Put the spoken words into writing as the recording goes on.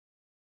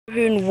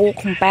And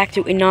welcome back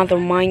to another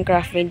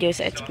Minecraft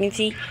videos. As you can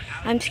see,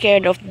 I'm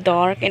scared of the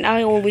dark and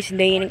I always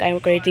stay in a kind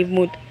of creative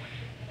mood.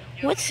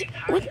 What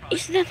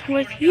is that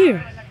right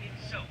here?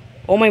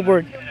 Oh my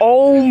word.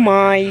 Oh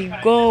my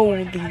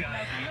god.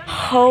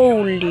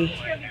 Holy.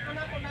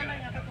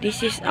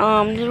 This is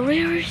the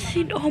rarest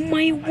seed. Oh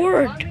my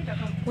word.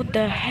 What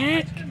the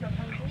heck?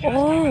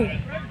 Oh.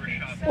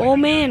 Oh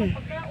man.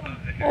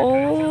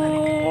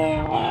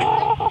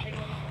 Oh.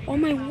 Oh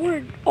my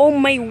word. Oh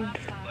my.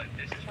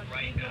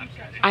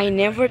 I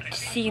never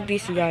see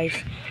this, guys.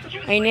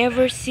 I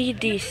never see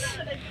this.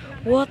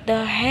 What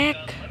the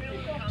heck?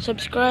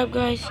 Subscribe,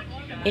 guys.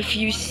 If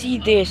you see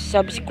this,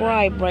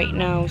 subscribe right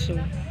now. So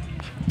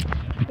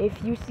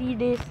if you see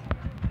this,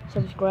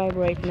 subscribe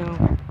right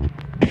now.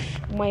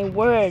 My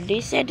word,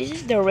 they said this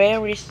is the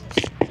rarest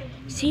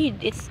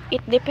seed. It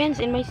depends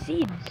on my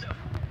seed.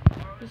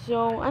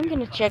 So I'm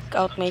gonna check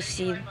out my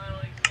seed.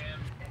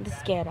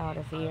 Let's get out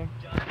of here.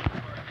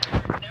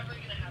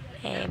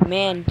 Hey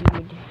man,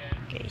 dude.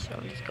 Okay, so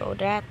let's go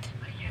that.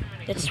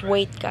 Let's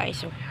wait, guys.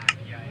 So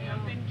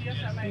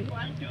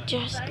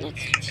just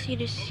let's see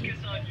the seed.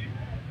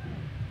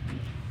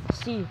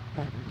 See.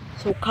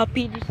 So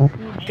copy this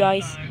seed,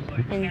 guys,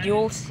 and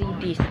you'll see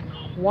this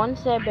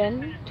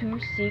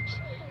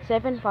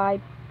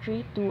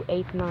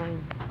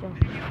 1726753289.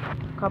 Just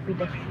copy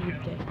the seed,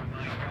 guys.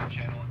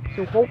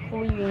 So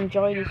hopefully you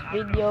enjoy this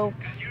video.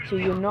 So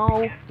you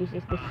know this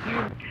is the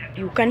seed.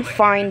 You can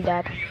find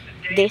that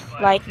this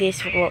like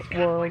this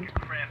world.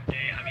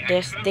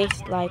 This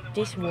like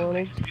this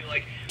world.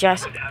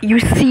 Just you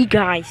see,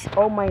 guys.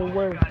 Oh my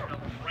word!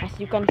 As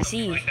you can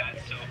see,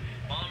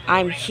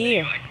 I'm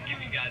here.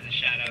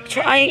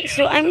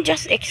 I'm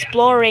just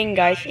exploring,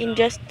 guys.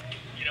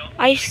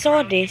 I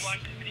saw this.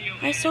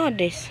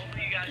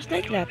 Just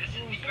like that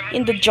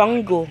in the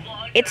jungle.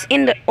 It's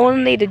in the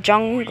only the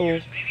jungle,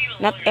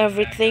 not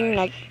everything.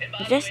 Like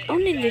just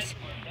only this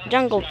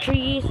jungle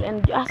trees,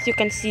 and as you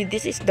can see,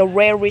 this is the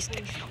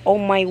rarest. Oh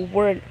my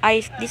word!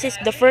 This is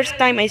the first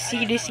time I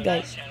see this,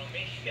 guys.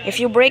 If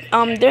you break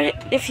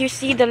if you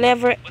see the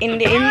lever in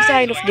the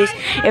inside of this,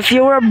 if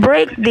you will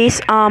break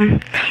this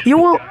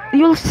you'll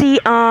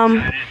see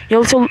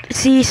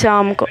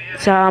some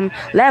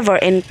lever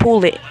and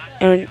pull it,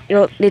 and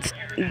it's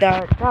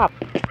the trap,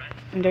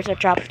 and there's a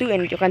trap too,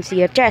 and you can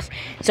see a chest.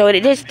 So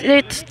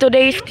it's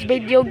today's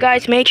video,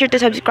 guys. Make sure to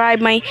subscribe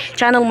my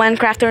channel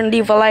Minecrafter and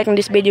leave a like on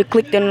this video.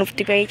 Click the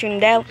notification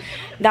bell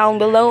down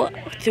below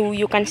so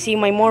you can see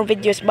my more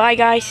videos. Bye,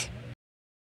 guys.